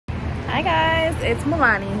Hi guys, it's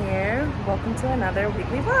Milani here. Welcome to another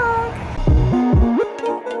weekly vlog.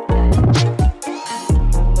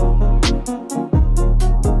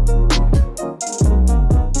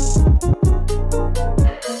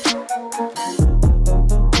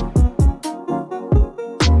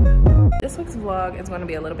 This week's vlog is going to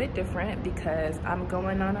be a little bit different because I'm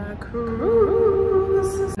going on a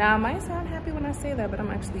cruise. Now, I might sound happy when I say that, but I'm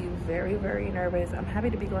actually very, very nervous. I'm happy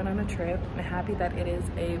to be going on a trip and happy that it is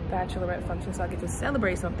a bachelorette function so I get to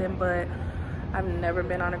celebrate something, but I've never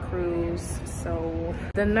been on a cruise, so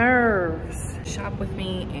the nerves. Shop with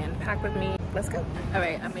me and pack with me. Let's go. All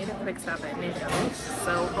right, I made a quick stop at Ninja,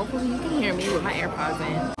 so hopefully you can hear me with my AirPods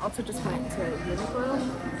in. Also just went to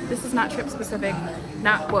Uniqlo. This is not trip specific,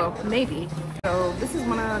 well, maybe. So this is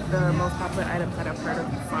one of the most popular items that I've heard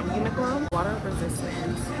of from Uniqlo. Water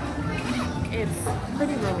resistant. It's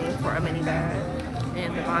pretty roomy for a mini bag,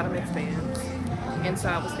 and the bottom expands. And so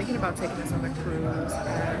I was thinking about taking this on a cruise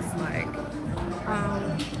as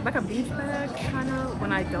like a beach bag, kind of,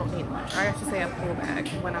 when I don't need much. Or I should say a pool bag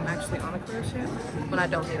when I'm actually on a cruise ship, when I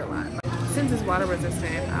don't need a lot. Since it's water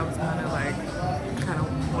resistant, I was kind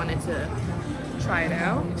of wanted to try it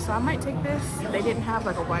out. So I might take this. They didn't have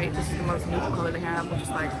like a white. This is the most neutral color they have, which is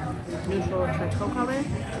like neutral trench coat color.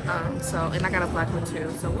 And I got a black one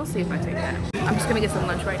too. So we'll see if I take that. I'm just gonna get some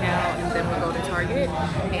lunch right now, and then we'll go to Target.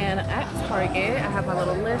 And at Target, I have my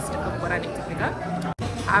little list of what I need to pick up.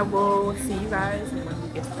 I will see you guys when we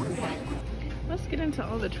get to Target. Let's get into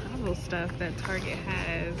all the travel stuff that Target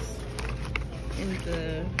has in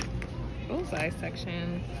the bullseye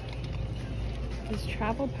section. This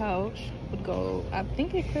travel pouch would go, I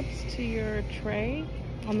think it clips to your tray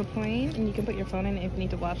on the plane, and you can put your phone in it if you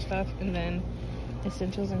need to watch stuff, and then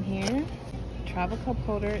essentials in here. Travel cup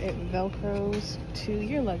holder, it velcros to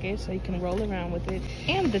your luggage so you can roll around with it,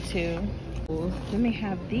 and the two. Then they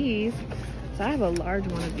have these. So I have a large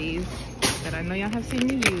one of these that I know y'all have seen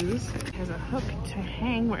me use. It has a hook to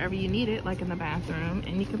hang wherever you need it, like in the bathroom,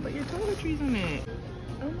 and you can put your toiletries in it.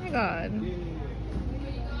 Oh my god.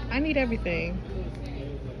 I need everything.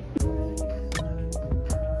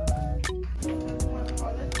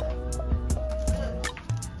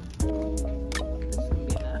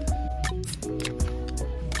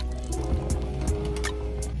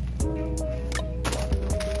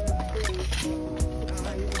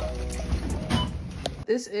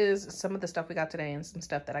 This is some of the stuff we got today and some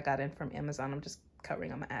stuff that I got in from Amazon. I'm just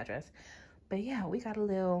covering on my address. But yeah, we got a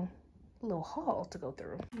little haul to go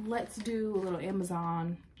through. Let's do a little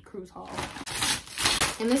Amazon cruise haul.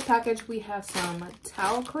 In this package, we have some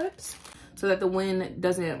towel clips so that the wind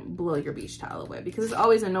doesn't blow your beach towel away, because it's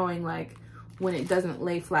always annoying like when it doesn't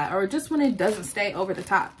lay flat or just when it doesn't stay over the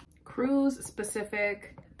top. Cruise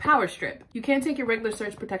specific power strip. You can't take your regular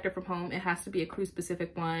surge protector from home. It has to be a cruise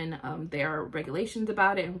specific one. There are regulations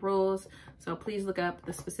about it and rules, so please look up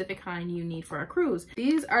the specific kind you need for a cruise.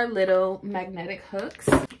 These are little magnetic hooks.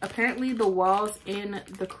 Apparently the walls in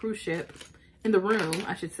the cruise ship, in the room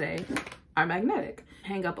I should say, are magnetic.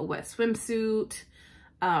 Hang up a wet swimsuit,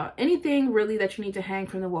 anything really that you need to hang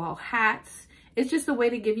from the wall, hats. It's just a way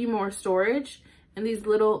to give you more storage. And these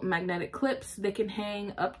little magnetic clips, they can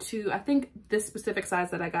hang up to, I think this specific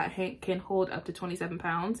size that I got can hold up to 27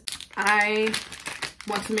 pounds. I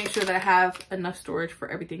want to make sure that I have enough storage for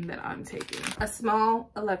everything that I'm taking. A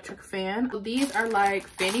small electric fan. These are like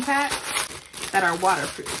fanny packs that are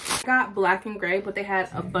waterproof. I got black and gray, but they had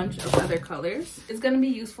a bunch of other colors. It's gonna be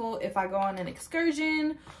useful if I go on an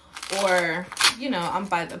excursion or, you know, I'm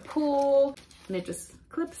by the pool and it just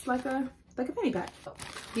clips like a fanny pack.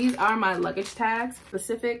 These are my luggage tags,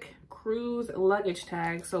 specific cruise luggage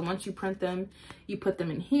tags. So once you print them, you put them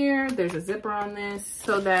in here. There's a zipper on this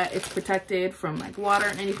so that it's protected from like water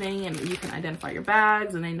and anything, and you can identify your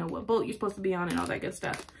bags and they know what boat you're supposed to be on and all that good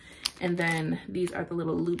stuff. And then these are the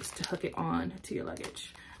little loops to hook it on to your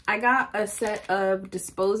luggage. I got a set of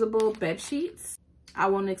disposable bed sheets. I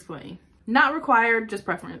won't explain. Not required, just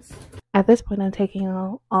preference. At this point, I'm taking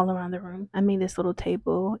all around the room. I made this little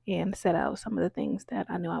table and set out some of the things that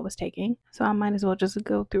I knew I was taking. So I might as well just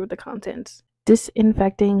go through the contents.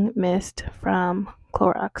 Disinfecting mist from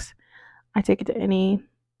Clorox. I take it to any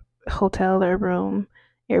hotel or room,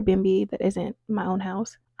 Airbnb that isn't my own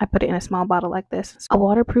house. I put it in a small bottle like this. A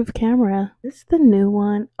waterproof camera. This is the new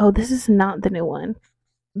one. Oh, this is not the new one.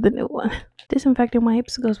 The new one. Disinfectant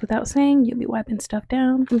wipes, goes without saying. You'll be wiping stuff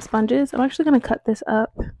down. Some sponges. I'm actually going to cut this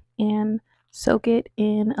up and soak it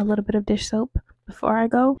in a little bit of dish soap before I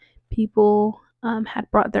go. People had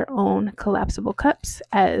brought their own collapsible cups,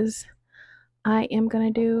 as I am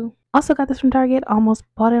going to do. Also got this from Target. Almost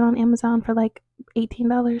bought it on Amazon for like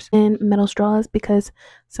 $18. And metal straws, because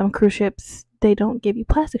some cruise ships, they don't give you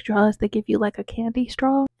plastic straws. They give you like a candy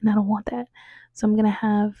straw, and I don't want that. So I'm going to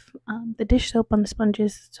have the dish soap on the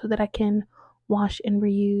sponges so that I can wash and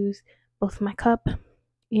reuse both my cup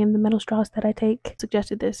and the metal straws that I take.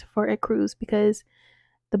 Suggested this for a cruise because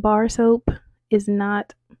the bar soap is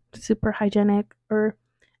not super hygienic or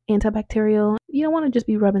antibacterial. You don't want to just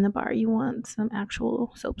be rubbing the bar. You want some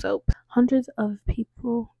actual soap. Hundreds of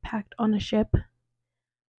people packed on a ship.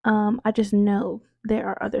 I just know there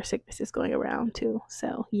are other sicknesses going around too.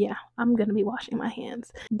 So yeah, I'm gonna be washing my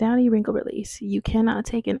hands. Downy wrinkle release. You cannot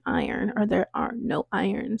take an iron, or there are no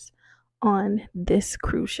irons on this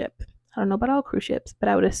cruise ship. I don't know about all cruise ships, but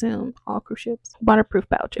I would assume all cruise ships. Waterproof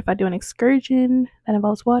pouch. If I do an excursion that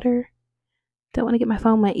involves water, don't want to get my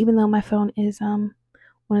phone wet, even though my phone is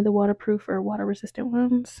one of the waterproof or water resistant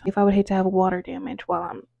ones. If I would hate to have water damage while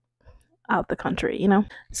I'm out the country, you know.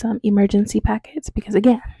 Some emergency packets, because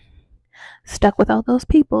again, stuck with all those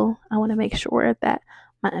people, I want to make sure that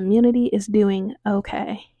my immunity is doing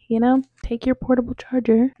okay, you know. Take your portable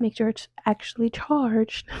charger, make sure it's actually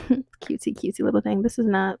charged. Cutesy little thing. This is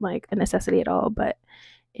not like a necessity at all, but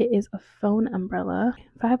it is a phone umbrella.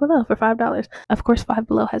 Five Below for $5. Of course, Five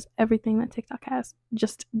Below has everything that TikTok has,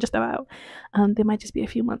 just about. They might just be a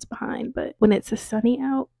few months behind, but when it's sunny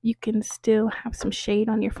out, you can still have some shade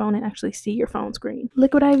on your phone and actually see your phone screen.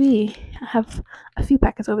 Liquid IV. I have a few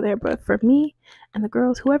packets over there, but for me and the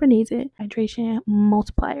girls, whoever needs it, hydration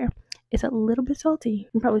multiplier. It's a little bit salty.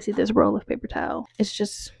 You can probably see this roll of paper towel. It's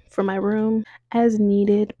just for my room as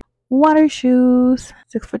needed. Water shoes.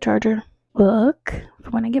 6-foot charger. Book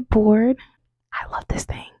for when I get bored. I love this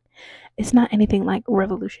thing. It's not anything like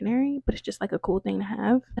revolutionary, but it's just like a cool thing to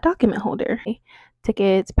have. A document holder.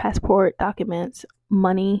 Tickets, passport, documents,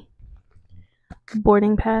 money,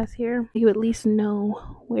 boarding pass here. You at least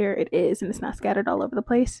know where it is and it's not scattered all over the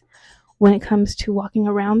place. When it comes to walking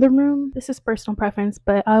around the room, this is personal preference,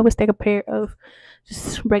 but I always take a pair of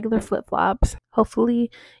just regular flip-flops. Hopefully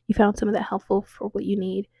you found some of that helpful for what you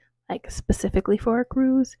need, like specifically for a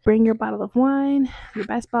cruise. Bring your bottle of wine, your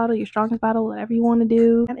best bottle, your strongest bottle, whatever you want to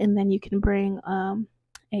do. And then you can bring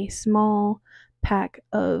a small pack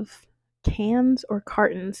of cans or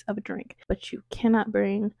cartons of a drink, but you cannot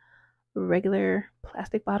bring regular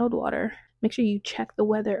plastic bottled water. Make sure you check the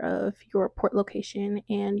weather of your port location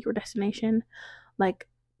and your destination like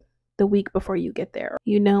the week before you get there.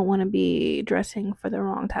 You don't want to be dressing for the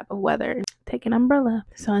wrong type of weather. Take an umbrella.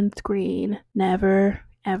 Sunscreen. Never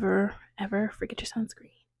ever forget your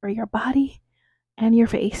sunscreen for your body and your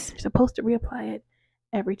face. You're supposed to reapply it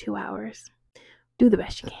every 2 hours. Do the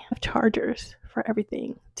best you can. Have chargers for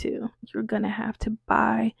everything too. You're gonna have to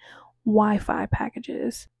buy Wi-Fi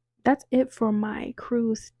packages. That's it for my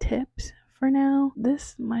cruise tips for now.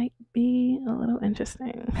 This might be a little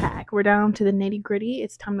interesting. Pack. We're down to the nitty-gritty.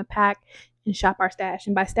 It's time to pack and shop our stash.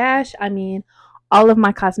 And by stash, I mean all of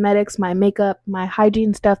my cosmetics, my makeup, my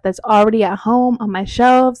hygiene stuff that's already at home on my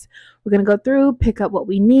shelves. We're going to go through, pick up what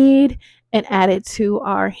we need, and add it to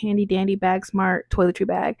our handy dandy Bag Smart toiletry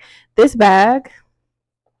bag. This bag,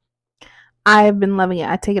 I've been loving it.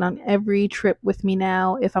 I take it on every trip with me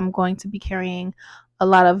now if I'm going to be carrying a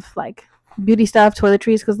lot of like beauty stuff,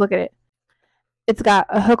 toiletries, because look at it. It's got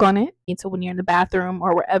a hook on it. So when you're in the bathroom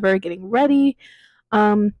or wherever getting ready,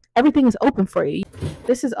 everything is open for you.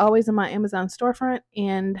 This is always in my Amazon storefront,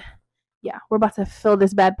 and yeah, we're about to fill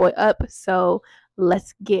this bad boy up, so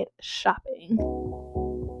let's get shopping.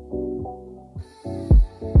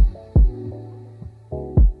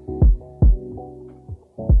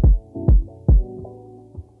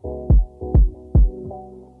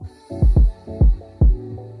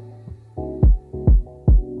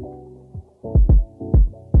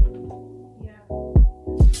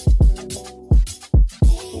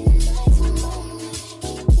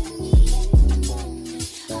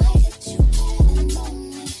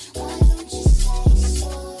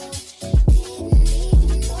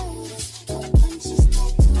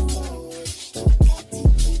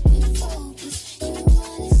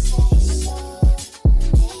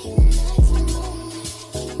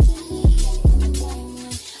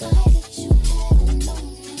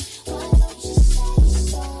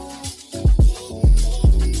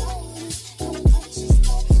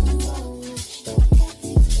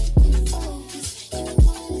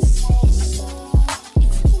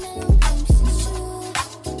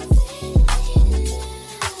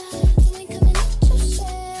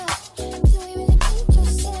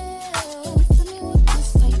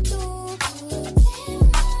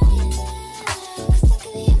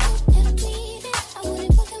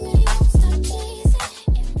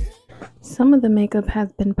 some of the makeup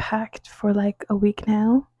has been packed for like a week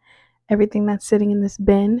now. Everything that's sitting in this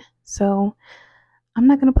bin. So I'm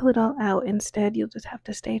not going to pull it all out. Instead, you'll just have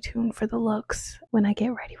to stay tuned for the looks when I get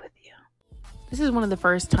ready with you. This is one of the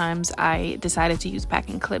first times I decided to use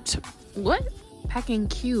packing clips. Packing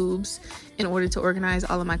cubes in order to organize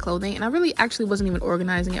all of my clothing, and I really actually wasn't even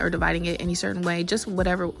organizing it or dividing it any certain way, just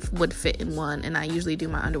whatever would fit in one. And I usually do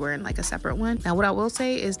my underwear in like a separate one. Now what I will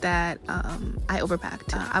say is that I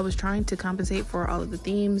overpacked. I was trying to compensate for all of the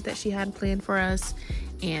themes that she had planned for us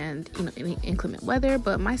and, you know, any inclement weather,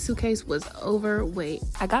 but my suitcase was overweight.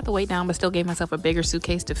 I got the weight down but still gave myself a bigger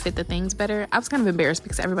suitcase to fit the things better. I was kind of embarrassed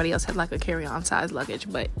because everybody else had like a carry-on size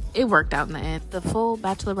luggage, but it worked out in the end. The full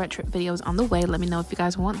bachelorette trip video is on the way. Let me know if you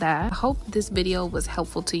guys want that. I hope this video was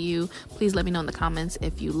helpful to you. Please let me know in the comments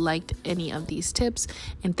if you liked any of these tips,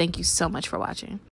 and thank you so much for watching.